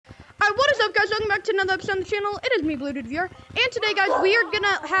welcome back to another episode on the channel. It is me, Blue Dude Viewer, and today, guys, we are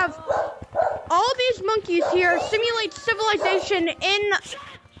gonna have all these monkeys here simulate civilization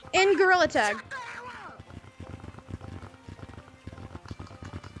in Gorilla Tag.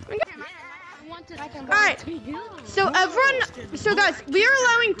 Alright, so guys, we are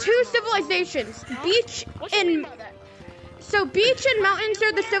allowing two civilizations, beach and mountains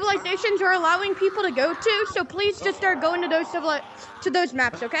are the civilizations we're allowing people to go to, so please just start going to those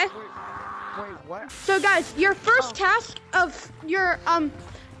maps, okay? Wait, what? So guys, your first task of your,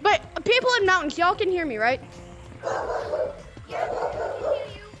 but people in mountains, y'all can hear me, right?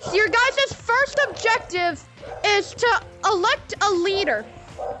 So your guys' first objective is to elect a leader.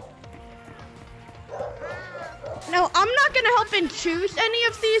 Now, I'm not gonna help and choose any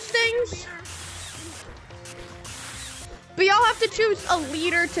of these things, but y'all have to choose a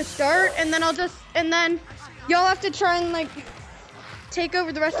leader to start, and then y'all have to try and like take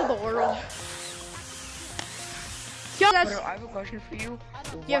over the rest of the world. I have a question for you.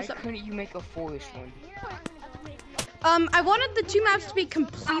 Why couldn't you make a forest one? I wanted the two maps to be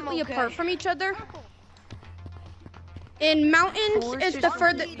completely apart from each other. In mountains is the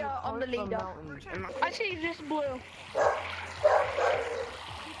further. On the leader. I see this blue.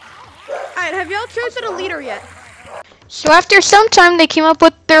 Alright, have y'all chosen a leader yet? So after some time, they came up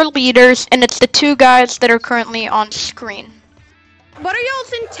with their leaders, and it's the two guys that are currently on screen. What are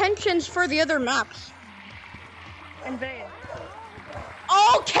y'all's intentions for the other maps? Invade.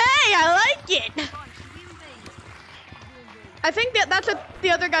 Okay, I like it. I think that's what the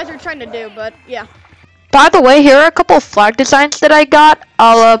other guys are trying to do, but yeah. By the way, here are a couple of flag designs that I got.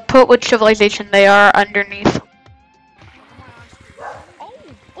 I'll put which civilization they are underneath. Oh,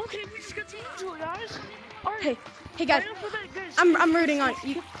 okay, we just got to enjoy, guys. All right. Hey guys, I'm rooting on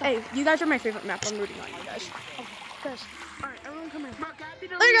you. Hey, you guys are my favorite map. I'm rooting on you guys. Guys, all right, everyone come in.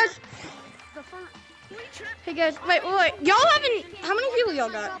 Hey guys. Hey guys, wait. Y'all haven't. How many people y'all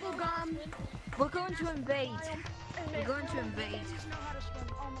got? We're going to invade. We're going to invade.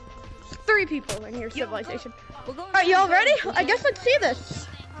 3 people in your civilization. We're going Alright, y'all ready? I guess let's see this.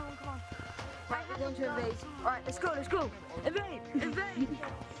 Right, we're going to invade. Alright, let's go, let's go. Invade, invade.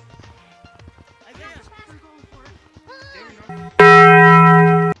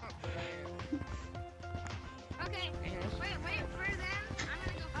 Okay, wait for them.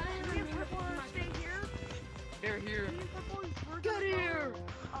 I'm gonna go stay here. They're here. Get here.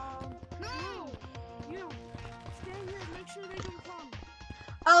 No! You stay here, make sure they don't come.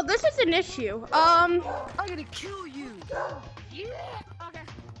 Oh, this is an issue. I'm gonna kill you. Yeah! Okay,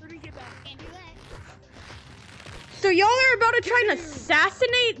 where do we get back? Can't do that. So y'all are about to try and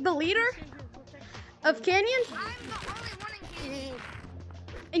assassinate the leader of Canyons? I'm the only one in Canyon.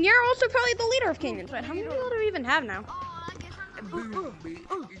 And you're also probably the leader of Canyons, right? How many people do we even have now? Oh, I guess I'm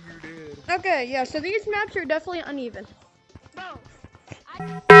Okay, yeah, so these maps are definitely uneven. Bro.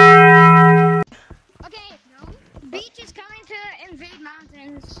 Okay, Beach is coming to invade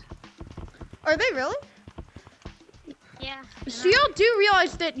mountains. Are they really? Yeah. So y'all do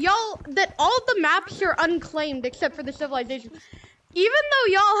realize that all the maps are unclaimed except for the civilization. Even though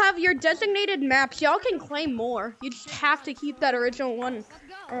y'all have your designated maps, y'all can claim more. You just have to keep that original one.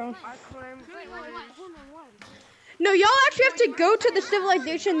 No, y'all actually have to go to the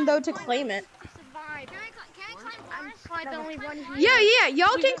civilization though to claim it. Yeah,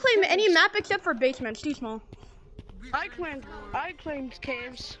 y'all can claim any map except for basements, too small. I claimed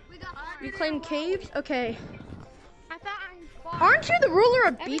caves. You claim caves? Okay. I thought Aren't you the ruler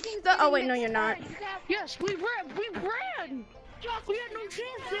of beach though? Oh wait, no you're not. Yes, we ran. We had no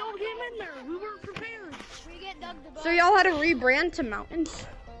chance. They all came in there. We weren't prepared. So y'all had to rebrand to mountains?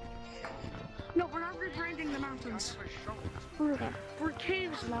 No, we're not rebranding the mountains. We're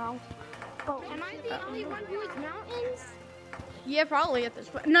caves now. Oh, am I the only one who is mountains? Yeah, probably at this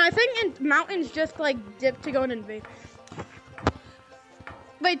point. No, I think in mountains just like dip to go and invade.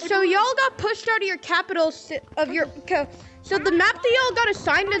 Wait, so y'all got pushed out of your capital of your. So the map that y'all got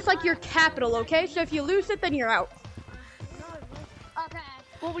assigned is like your capital, okay? So if you lose it, then you're out. Okay.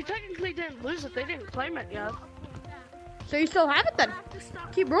 Well, we technically didn't lose it. They didn't claim it yet. So you still have it then.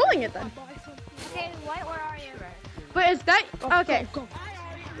 Keep rolling it then. Okay, White, where are you? But is that okay? Go.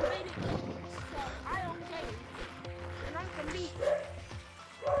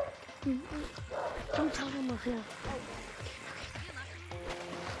 Don't tell them we're here.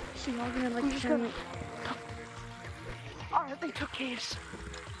 So y'all gonna like turn it. Alright, they took caves.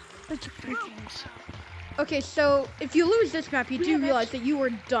 They took 3 caves. Okay, so if you lose this map, you do realize that you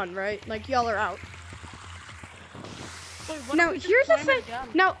were done, right? Like y'all are out. Wait, Now here's the thing.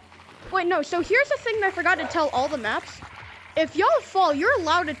 So here's the thing that I forgot to tell all the maps. If y'all fall, you're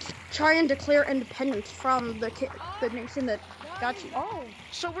allowed to try and declare independence from the nation that got you. Oh,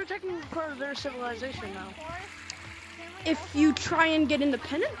 so we're technically part of their civilization now. If you try and get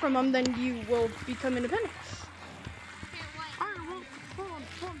independent from them, then you will become independent. Alright, well, hold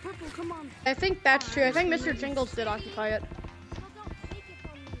on, Purple, come on. I think that's true. I think Mr. Jingles did occupy it.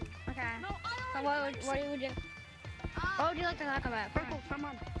 Okay. So what would you like to talk about? Purple, come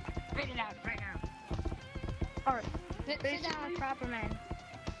on. Read it out right now. Alright, Sit down with proper man.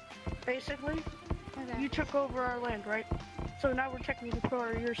 basically, Okay. you took over our land, right? So now we're technically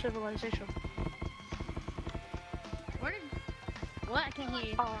part of your civilization. What? I can't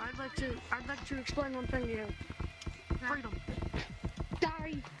hear you. Oh, I'd like to explain one thing to you. Freedom.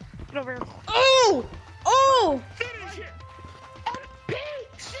 Sorry. Get over here. Oh! Oh! Finish it!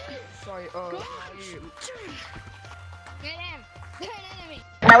 Sorry, Get him. Get an enemy.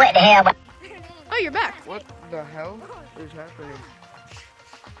 Oh, you're back. what the hell is happening?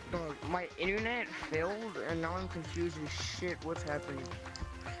 My internet failed and now I'm confused as shit. What's happening?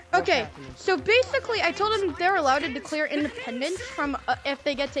 What's Okay, happening? so basically, I told them they're allowed to declare independence from if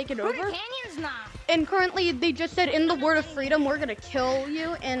they get taken over. Canyon's not. And currently, they just said, in the word of freedom, we're gonna kill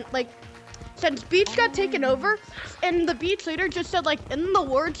you. And like, since Beach got taken over, and the Beach leader just said, like, in the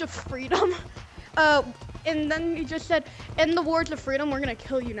words of freedom, and then he just said, in the words of freedom, we're gonna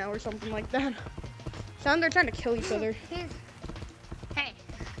kill you now, or something like that. So they're trying to kill each other. Hey.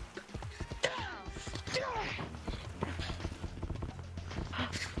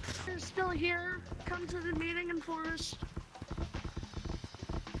 You're still here. Come to the meeting in Forest.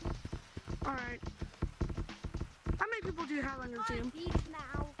 Alright. How many people do you have on your team?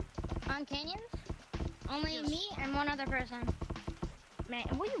 On Canyons? Only me and one other person. Man,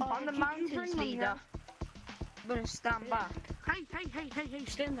 what you On the mountains, leader. Better stand back. Hey,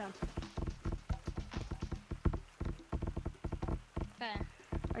 stand down. Okay.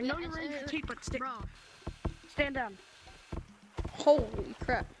 I know you're in the teeth, but stand down. Holy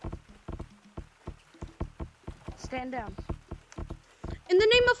crap. Stand down. In the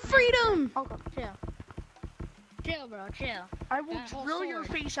name of freedom! Okay. Chill. Chill, bro. Chill. I will Hold drill your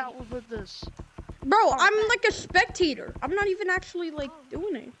forward. face out with this. Bro, I'm like a spectator. I'm not even actually, like,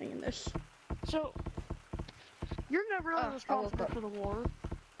 doing anything in this. So, you're not really responsible for the war.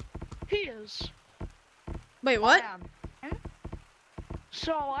 He is. Wait, what?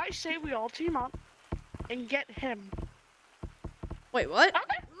 So I say we all team up and get him. Wait, what?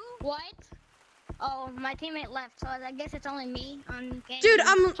 What? Oh, my teammate left, so I guess it's only me on Canyons. Dude,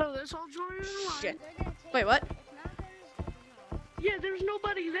 I'm... So this all join in line. Shit. Wait, what? Yeah, there's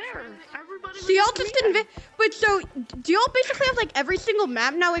nobody there. Everybody. So was y'all at the just didn't... meeting. Wait, so do y'all basically have, like, every single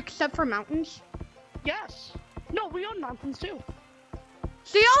map now except for mountains? Yes. No, we own mountains too.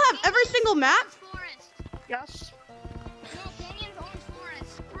 So y'all have every single map? Forest. Yes. No, Canyons owns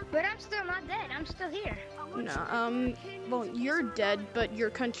forest. But I'm still not dead. I'm still here. No, well, you're dead, but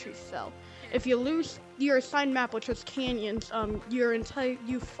your country fell. If you lose your assigned map, which was Canyons,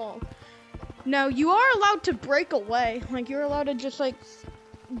 you fall. Now, you are allowed to break away. Like, you're allowed to just, like,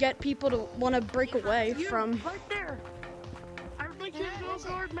 get people to want to break away from... Right there. I would like you to go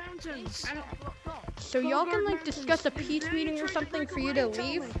guard mountains. So y'all can, like, discuss a peace meeting or something for you to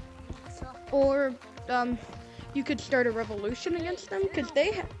leave. Or, you could start a revolution against them, because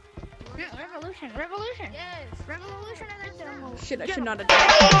they have... Yeah, revolution. Revolution. Yes. Revolution and then Shit, I should not have done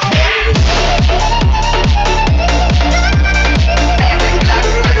that.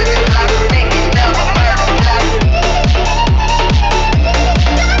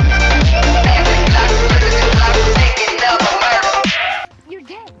 You're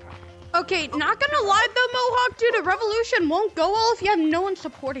dead. Okay, not gonna lie though, Mohawk, dude, a revolution won't go well if you have no one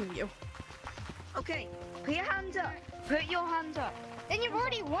supporting you. Okay, put your hands up. Put your hands up. Then you've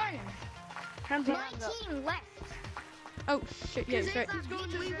already won. Hands My up. team left. Oh, shit, yeah, right. We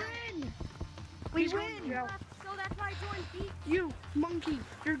win. We He's going to win. jail. So that's why I joined Beat. You, monkey,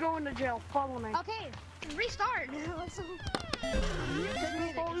 you're going to jail. Follow me. Okay, restart.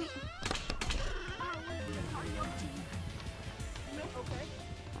 Follow me.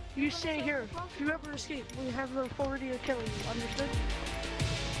 You stay here. If you ever escape, we have the authority to kill you. Understood?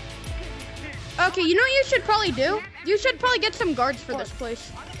 Okay, you know what you should probably do? You should probably get some guards for this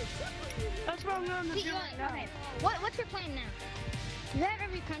place. That's what I'm going to do right now. Okay, what's your plan now? You have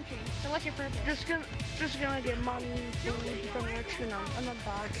every country, so what's your purpose? Just gonna get money, food, from rich, and then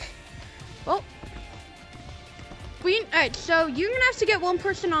bag. Well, alright, so you're gonna have to get one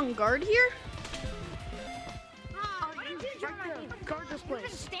person on guard here. Right there. Guard this You're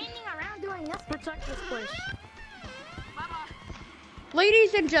just place. standing around doing nothing. Protect this place.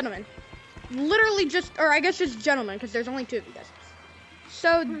 Ladies and gentlemen, literally just, or I guess just gentlemen, because there's only two of you guys.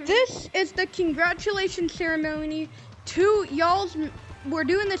 So this is the congratulations ceremony to y'all's. We're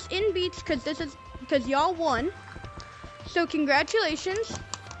doing this in beach because y'all won. So congratulations.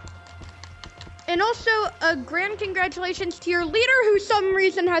 And also a grand congratulations to your leader who some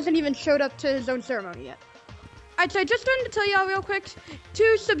reason hasn't even showed up to his own ceremony yet. Alright, so I just wanted to tell y'all real quick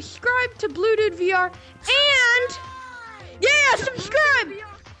to subscribe to Blue Dude VR and yeah, subscribe!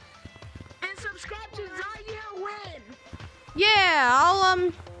 And subscribe to Zaire Win! Yeah, I'll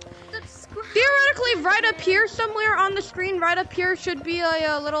theoretically right up here somewhere on the screen, right up here should be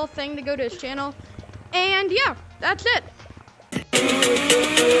a little thing to go to his channel. And yeah, that's it.